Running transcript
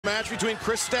Match between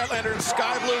Kris Statlander and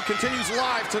Skye Blue continues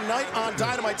live tonight on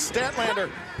Dynamite.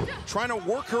 Statlander trying to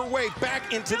work her way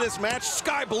back into this match.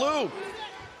 Skye Blue,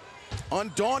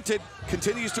 undaunted,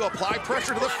 continues to apply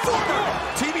pressure to the former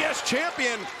TBS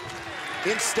champion.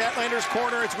 In Statlander's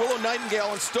corner, it's Willow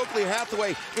Nightingale and Stokely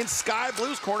Hathaway. In Skye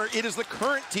Blue's corner, it is the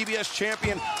current TBS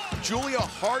champion, Julia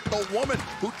Hart, the woman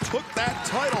who took that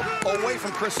title away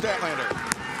from Kris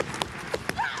Statlander.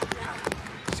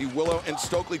 See Willow and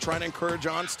Stokely trying to encourage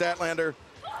on Statlander.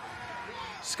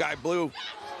 Skye Blue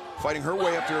fighting her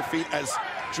way up to her feet as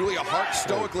Julia Hart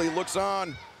stoically looks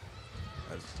on.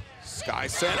 As Skye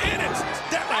sent in, and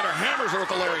Statlander hammers her with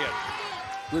the lariat.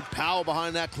 Good power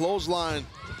behind that clothesline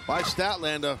by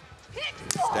Statlander.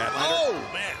 Statlander. Oh,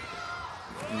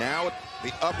 man. Now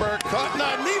the uppercut,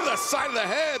 knee to the side of the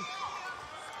head.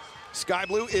 Skye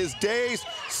Blue is dazed.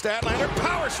 Statlander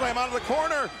power slam out of the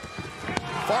corner.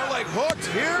 Far leg hooked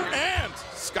here, and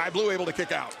Skye Blue able to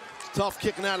kick out. Tough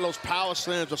kicking out of those power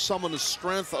slams of someone the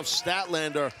strength of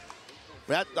Statlander.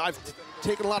 I've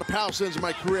taken a lot of power slams in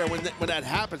my career. When that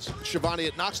happens, Shivani,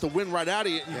 it knocks the wind right out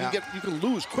of you, and you can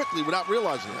lose quickly without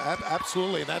realizing it.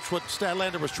 Absolutely, and that's what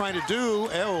Statlander was trying to do.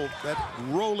 Oh, that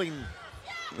rolling.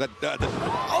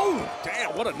 Oh,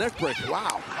 damn, what a neck breaker.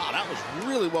 Wow, that was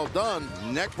really well done.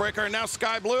 Neck breaker, now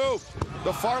Skye Blue.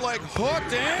 The far leg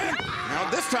hooked in. Now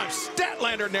this time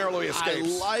Statlander narrowly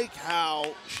escapes. I like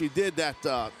how she did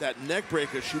that neck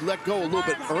breaker. She let go a little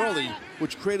bit early,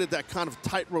 which created that kind of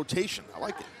tight rotation. I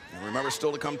like it. And remember,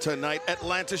 still to come tonight,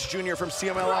 Atlantis Jr. from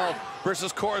CMLL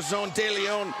versus Corazon de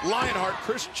Leon, Lionheart,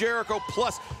 Chris Jericho,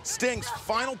 plus Sting's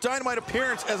final Dynamite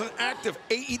appearance as an active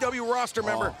AEW roster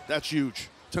member. That's huge.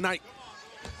 Tonight.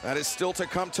 That is still to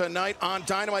come tonight on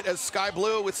Dynamite as Skye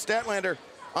Blue with Statlander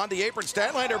on the apron.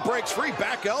 Statlander breaks free,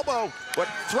 back elbow, but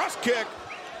thrust kick.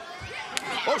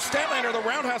 Oh, Statlander, the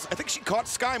roundhouse. I think she caught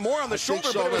Skye more on the shoulder,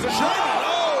 but it was a German.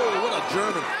 Oh, what a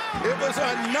German. It was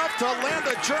enough to land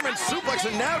the German suplex,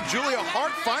 and now Julia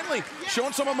Hart finally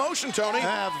showing some emotion, Tony.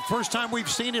 First time we've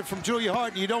seen it from Julia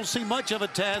Hart, and you don't see much of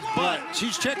it, Taz, but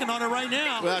she's checking on her right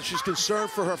now. Well, she's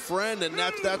concerned for her friend, and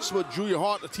that's what Julia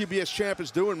Hart, the TBS champ,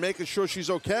 is doing, making sure she's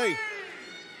okay.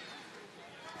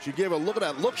 She gave a look at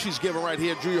that look she's giving right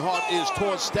here. Julia Hart is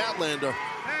towards Statlander.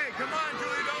 Hey, come on,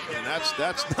 Julia, don't get and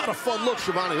that's not a fun look,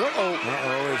 Shivani. Uh-oh.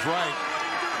 Uh-oh is right.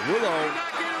 Willow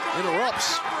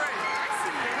interrupts.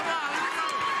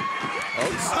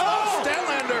 Oh,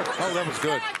 Statlander. Oh, that was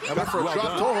good. That went for a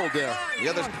drop toe hold there.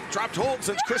 Yeah, this dropped hold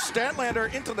sends Kris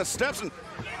Statlander into the steps,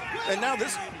 and now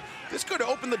this could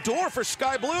open the door for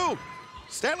Skye Blue.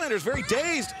 Statlander's very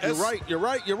dazed. You're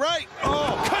right.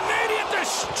 Oh, Canadian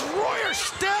Destroyer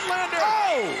Statlander.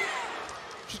 Oh!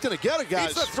 She's gonna get it,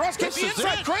 guys. It's the thrust kick, the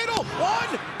inside cradle.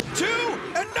 1, 2,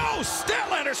 and no!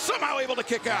 Statlander somehow able to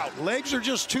kick out. Legs are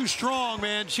just too strong,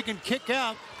 man. She can kick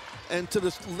out. And to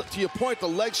your point, the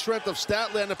leg strength of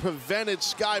Statlander prevented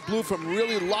Skye Blue from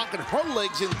really locking her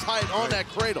legs in tight on that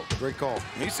cradle. Great call.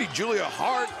 You see Julia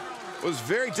Hart was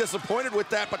very disappointed with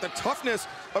that, but the toughness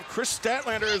of Kris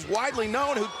Statlander is widely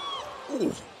known,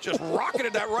 who just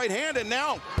rocketed that right hand, and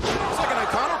now it's like an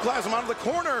iconoclasm out of the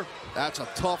corner. That's a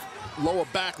tough lower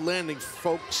back landing,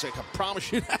 folks. I can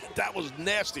promise you that was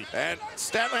nasty. And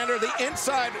Statlander, the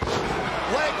inside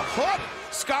leg hook.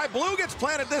 Skye Blue gets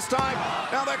planted this time.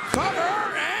 Now the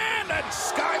cover, and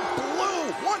Skye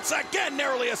Blue once again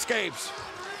narrowly escapes.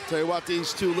 Tell you what,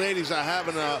 these two ladies are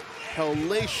having a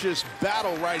hellacious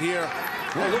battle right here.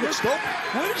 Well, look at Stokely.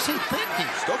 What is he thinking?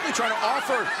 Stokely trying to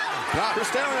offer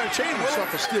Kris Statlander a chain.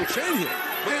 Herself a steel chain here.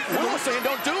 Willow's saying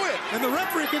don't do it. And the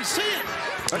referee can see it.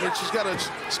 I mean, she's got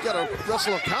to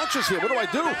wrestle unconscious here. What do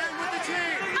I do?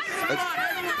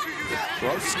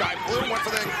 Well, Skye Blue went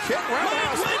for the kick.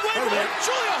 Roundhouse. Wait.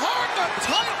 Julia Hart, the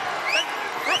tight. And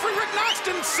referee Rick Knox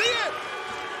didn't see it.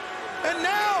 And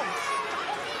now,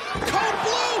 Code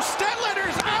Blue, Statlander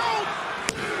is out.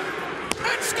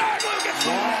 And Skye Blue gets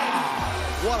the win.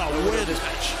 What a win.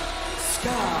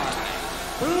 Skye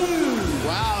Blue.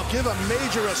 Wow, give a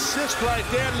major assist right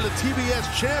there to the TBS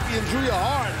champion, Julia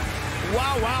Hart.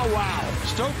 Wow.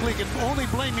 Stokely can only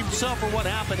blame himself for what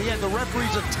happened. He had the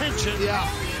referee's attention. Yeah.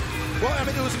 Well, I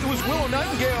mean, it was Willow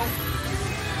Nightingale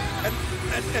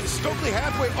and Stokely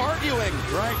Hathaway arguing.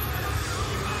 Right.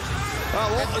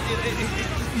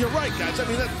 You're right, guys. I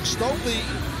mean, Stokely,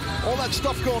 all that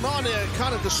stuff going on there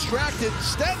kind of distracted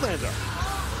Statlander.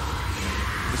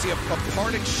 You see a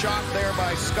parting shot there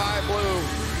by Skye Blue.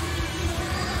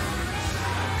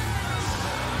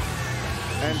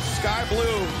 And Skye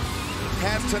Blue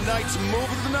has tonight's move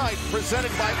of the night presented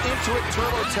by Intuit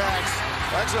TurboTax.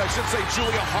 Actually, I should say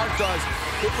Julia Hart does.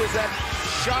 It was that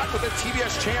shot with the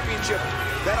TBS Championship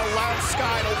that allowed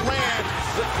Skye to land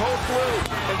the code blue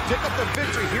and pick up the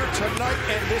victory here tonight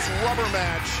in this rubber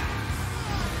match.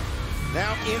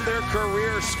 Now in their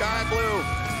career, Skye Blue,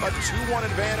 a 2-1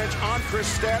 advantage on Kris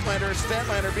Statlander.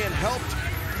 Statlander being helped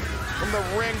from the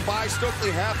ring by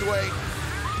Stokely Hathaway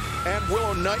and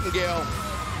Willow Nightingale.